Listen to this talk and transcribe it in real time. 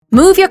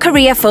Move your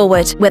career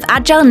forward with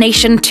Agile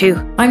Nation 2.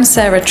 I'm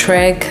Chwarae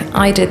Teg.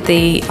 I did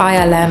the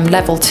ILM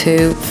Level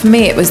 2. For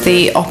me, it was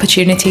the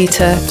opportunity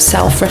to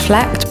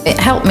self-reflect. It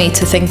helped me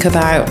to think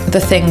about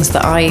the things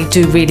that I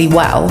do really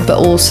well,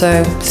 but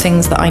also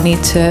things that I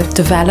need to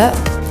develop.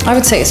 I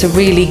would say it's a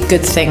really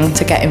good thing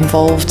to get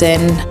involved in.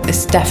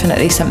 It's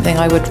definitely something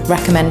I would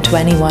recommend to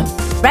anyone.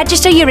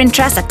 Register your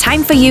interest at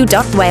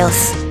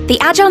timeforyou.wales. The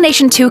Agile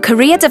Nation 2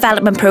 Career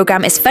Development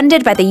Programme is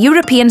funded by the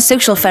European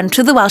Social Fund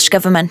through the Welsh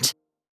Government.